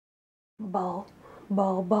Ball,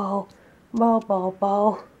 ball, ball, ball, ball,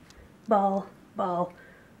 ball, ball, ball,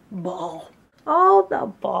 ball. All the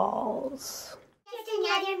balls. It's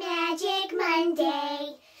another Magic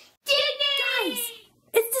Monday. Guys,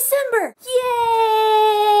 it's December!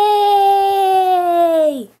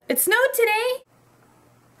 Yay! It snowed today.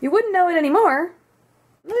 You wouldn't know it anymore.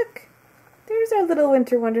 Look, there's our little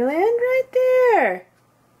winter wonderland right there.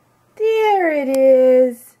 There it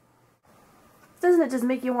is. Doesn't it just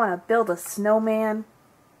make you want to build a snowman?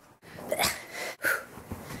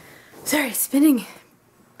 Sorry, spinning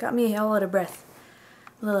got me all out of breath.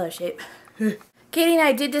 A little out of shape. Katie and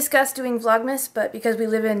I did discuss doing Vlogmas, but because we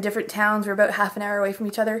live in different towns, we're about half an hour away from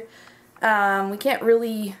each other, we can't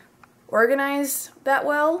really organize that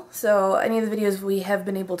well, so any of the videos we have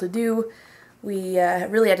been able to do, we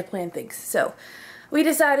really had to plan things. So we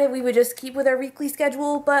decided we would just keep with our weekly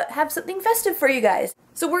schedule, but have something festive for you guys.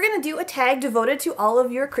 So we're gonna do a tag devoted to all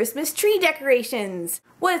of your Christmas tree decorations.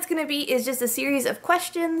 What it's gonna be is just a series of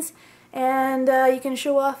questions, and you can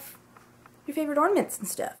show off your favorite ornaments and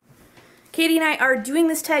stuff. Katie and I are doing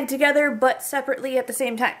this tag together, but separately at the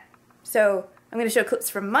same time. So I'm gonna show clips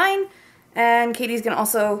from mine, and Katie's gonna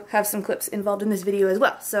also have some clips involved in this video as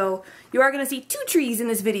well. So you are gonna see 2 trees in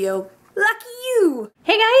this video. Lucky you!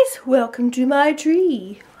 Hey guys, welcome to my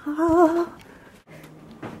tree.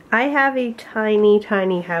 I have a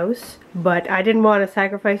tiny house, but I didn't want to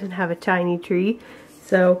sacrifice and have a tiny tree,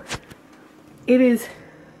 so it is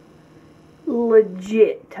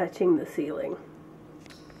legit touching the ceiling.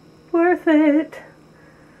 Worth it.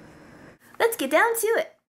 Let's get down to it.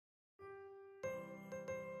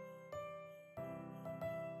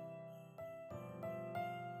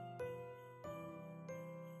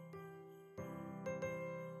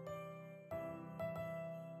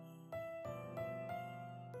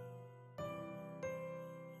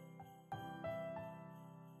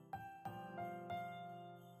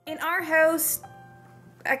 In our house,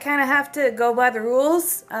 I kind of have to go by the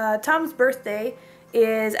rules. Tom's birthday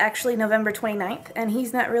is actually November 29th, and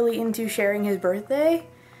he's not really into sharing his birthday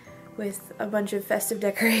with a bunch of festive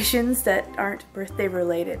decorations that aren't birthday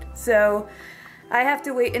related. So I have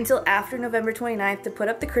to wait until after November 29th to put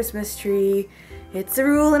up the Christmas tree. It's a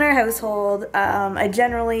rule in our household. I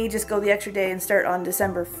generally just go the extra day and start on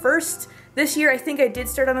December 1st. This year I think I did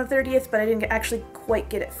start on the 30th, but I didn't actually quite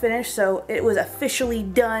get it finished, so it was officially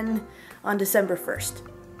done on December 1st.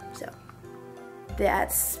 So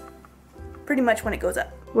that's pretty much when it goes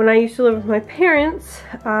up. When I used to live with my parents,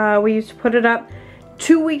 we used to put it up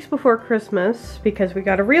 2 weeks before Christmas because we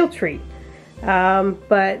got a real tree.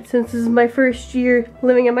 But since this is my first year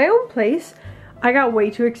living in my own place, I got way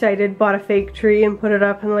too excited, bought a fake tree, and put it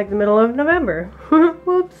up in like the middle of November.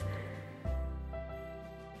 Whoops.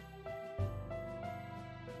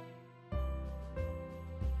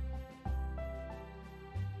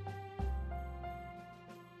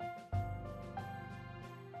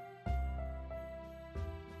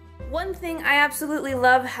 One thing I absolutely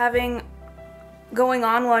love having going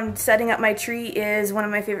on while I'm setting up my tree is one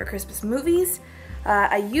of my favorite Christmas movies.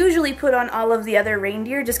 I usually put on all of the other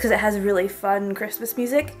reindeer just because it has really fun Christmas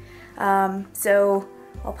music. So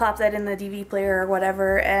I'll pop that in the DVD player or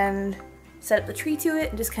whatever and set up the tree to it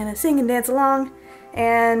and just kind of sing and dance along.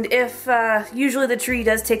 And if usually the tree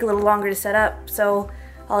does take a little longer to set up, so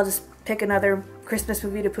I'll just pick another Christmas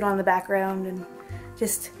movie to put on in the background and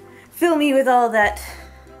just fill me with all that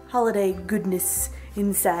holiday goodness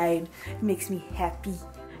inside. It makes me happy.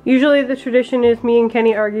 Usually the tradition is me and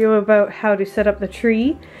Kenny argue about how to set up the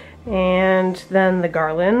tree, and then the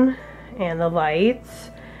garland and the lights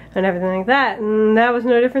and everything like that, and that was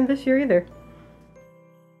no different this year either.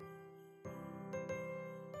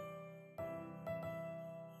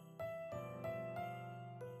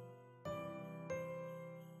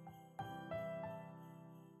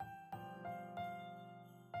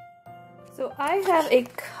 So I have a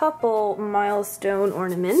couple milestone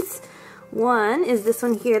ornaments. One is this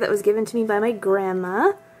one here that was given to me by my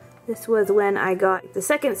grandma. This was when I got the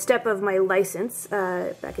second step of my license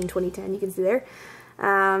back in 2010, you can see there.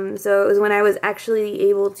 So it was when I was actually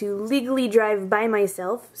able to legally drive by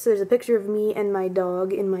myself. So there's a picture of me and my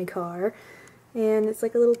dog in my car. And it's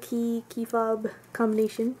like a little key fob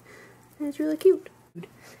combination. And it's really cute.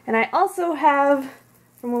 And I also have,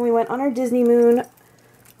 from when we went on our Disney moon,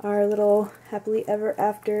 our little happily ever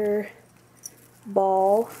after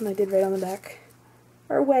ball, and I did right on the back,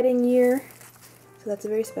 our wedding year. So that's a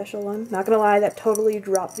very special one. Not gonna lie, that totally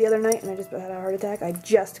dropped the other night and I just had a heart attack. I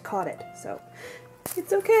just caught it, so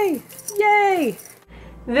it's okay. Yay!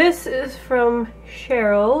 This is from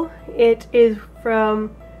Cheryl. It is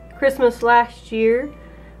from Christmas last year.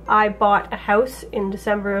 I bought a house in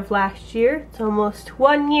December of last year. It's almost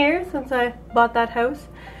 1 year since I bought that house.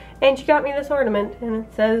 And she got me this ornament, and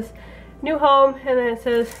it says new home, and then it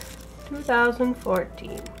says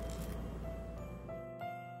 2014.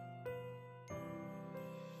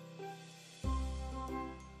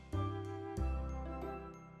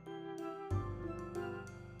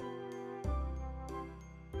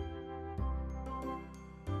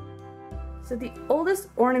 So the oldest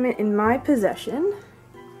ornament in my possession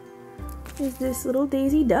is this little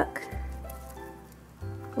daisy duck.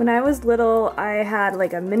 When I was little, I had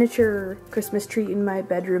like a miniature Christmas tree in my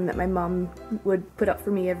bedroom that my mom would put up for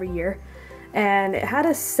me every year. And it had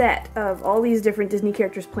a set of all these different Disney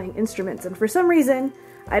characters playing instruments. And for some reason,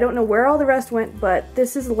 I don't know where all the rest went, but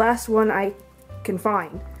this is the last one I can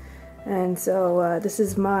find. And so this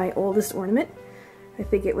is my oldest ornament. I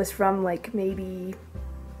think it was from like maybe,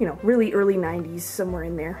 you know, really early 90s, somewhere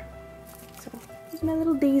in there. So here's my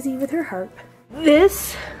little daisy with her harp.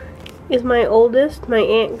 This is my oldest. My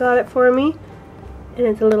aunt got it for me, and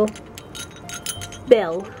it's a little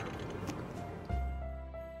bell.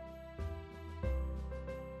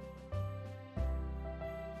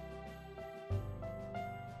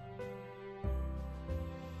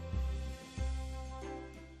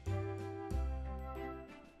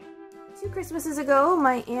 Two Christmases ago,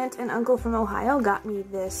 my aunt and uncle from Ohio got me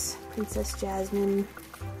this Princess Jasmine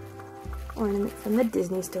ornament from the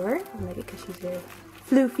Disney store. I like it because she's very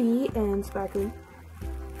floofy and sparkly.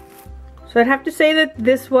 So I'd have to say that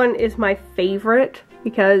this one is my favorite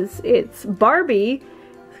because it's Barbie.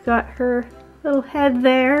 It's got her little head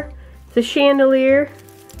there. It's a chandelier,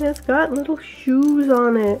 and it's got little shoes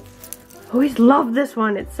on it. I always loved this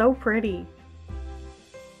one. It's so pretty.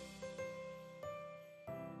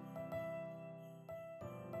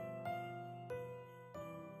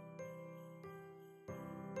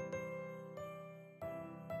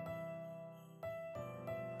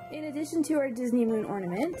 In addition to our Disney moon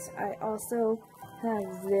ornament, I also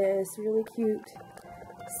have this really cute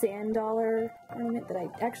sand dollar ornament that I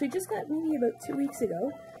actually just got maybe about 2 weeks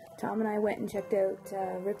ago. Tom and I went and checked out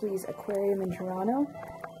Ripley's aquarium in Toronto,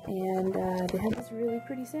 and they had this really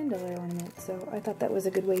pretty sand dollar ornament, so I thought that was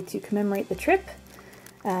a good way to commemorate the trip.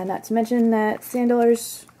 Not to mention that sand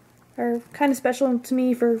dollars are kind of special to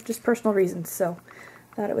me for just personal reasons, so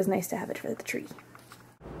I thought it was nice to have it for the tree.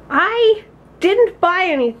 I didn't buy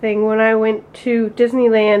anything when I went to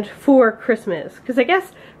Disneyland for Christmas, because I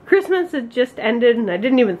guess Christmas had just ended and I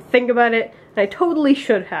didn't even think about it, and I totally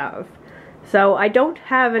should have. So I don't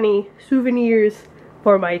have any souvenirs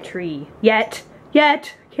for my tree. Yet.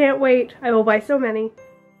 Can't wait. I will buy so many.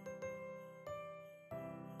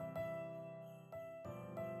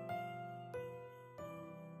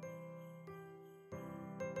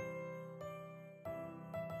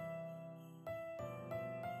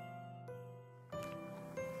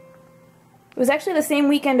 It was actually the same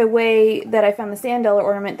weekend away that I found the sand dollar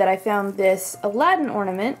ornament that I found this Aladdin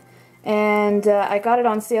ornament, and I got it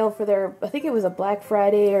on sale for their, I think it was a Black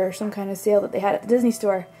Friday or some kind of sale that they had at the Disney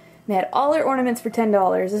store. And they had all their ornaments for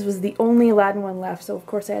 $10. This was the only Aladdin one left, so of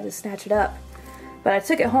course I had to snatch it up. But I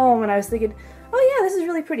took it home and I was thinking, oh yeah, this is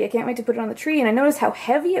really pretty, I can't wait to put it on the tree, and I noticed how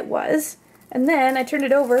heavy it was, and then I turned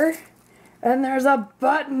it over, and there's a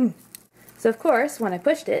button! So of course, when I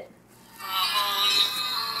pushed it,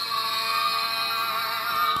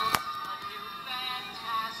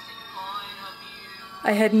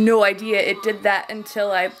 I had no idea it did that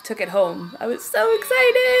until I took it home. I was so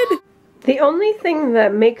excited! The only thing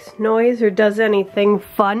that makes noise or does anything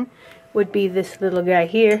fun would be this little guy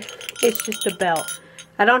here. It's just a bell.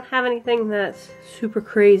 I don't have anything that's super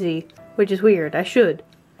crazy, which is weird. I should.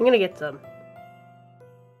 I'm gonna get some.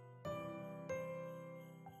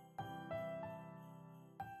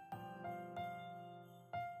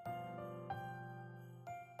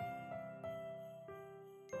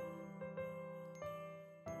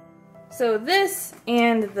 So this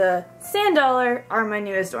and the sand dollar are my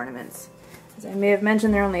newest ornaments. As I may have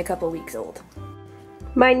mentioned, they're only a couple weeks old.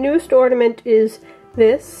 My newest ornament is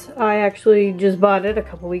this. I actually just bought it a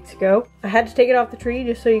couple weeks ago. I had to take it off the tree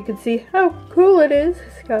just so you could see how cool it is.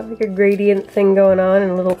 It's got like a gradient thing going on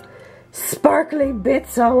and little sparkly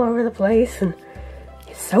bits all over the place, and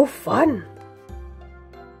it's so fun.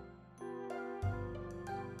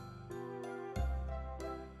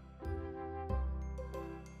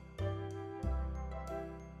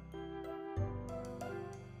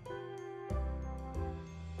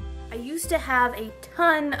 I used to have a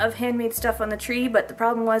ton of handmade stuff on the tree, but the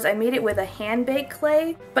problem was I made it with a hand-baked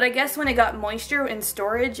clay. But I guess when it got moisture in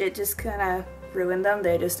storage, it just kind of ruined them.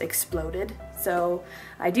 They just exploded. So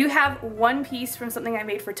I do have one piece from something I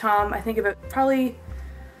made for Tom, I think about probably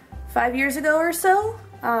 5 years ago or so,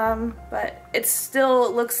 but it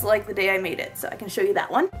still looks like the day I made it, so I can show you that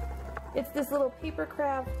one. It's this little paper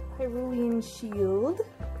craft Hyrulean shield.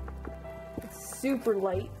 It's super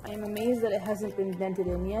light. I am amazed that it hasn't been dented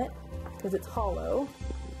in yet, because it's hollow.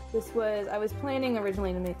 I was planning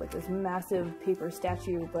originally to make like this massive paper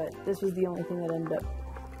statue, but this was the only thing that ended up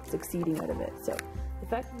succeeding out of it. So the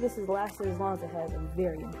fact that this has lasted as long as it has, I'm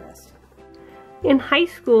very impressed. In high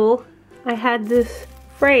school, I had this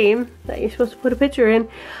frame that you're supposed to put a picture in.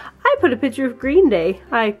 I put a picture of Green Day.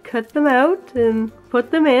 I cut them out and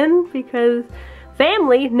put them in because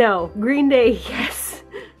family, no. Green Day, yes.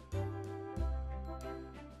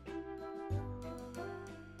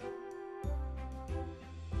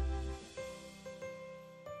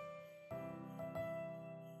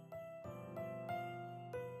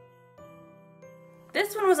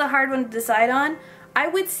 This one was a hard one to decide on. I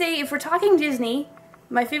would say if we're talking Disney,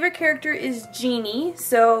 my favorite character is Genie,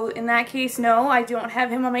 so in that case, no, I don't have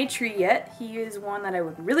him on my tree yet. He is one that I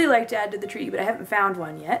would really like to add to the tree, but I haven't found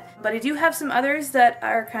one yet. But I do have some others that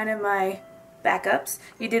are kind of my backups.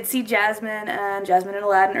 You did see Jasmine and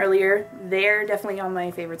Aladdin earlier. They're definitely on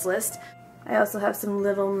my favorites list. I also have some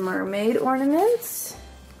Little Mermaid ornaments.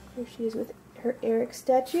 Here she is with her Eric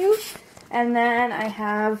statue. And then I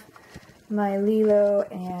have my Lilo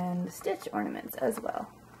and Stitch ornaments as well.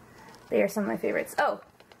 They are some of my favorites. Oh,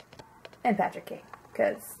 and Patrick King,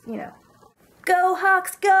 because, you know, go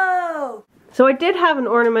Hawks go! So I did have an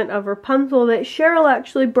ornament of Rapunzel that Cheryl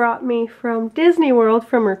actually brought me from Disney World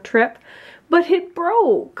from her trip, but it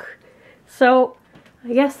broke. So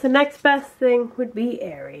I guess the next best thing would be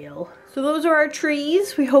Ariel. So those are our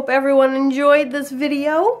trees. We hope everyone enjoyed this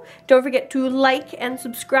video. Don't forget to like and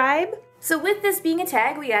subscribe. So with this being a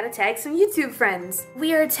tag, we gotta tag some YouTube friends.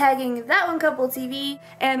 We are tagging That One Couple TV,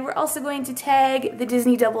 and we're also going to tag the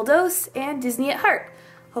Disney Double Dose and Disney at Heart.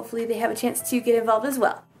 Hopefully they have a chance to get involved as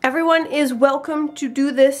well. Everyone is welcome to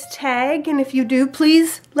do this tag, and if you do,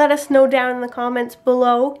 please let us know down in the comments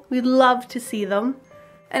below. We'd love to see them.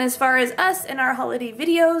 And as far as us and our holiday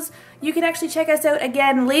videos, you can actually check us out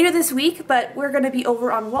again later this week, but we're gonna be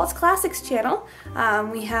over on Walt's Classics channel.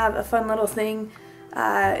 We have a fun little thing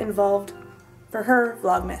involved for her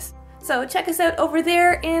Vlogmas. So check us out over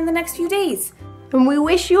there in the next few days. And we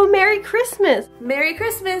wish you a Merry Christmas. Merry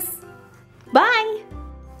Christmas! Bye!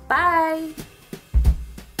 Bye!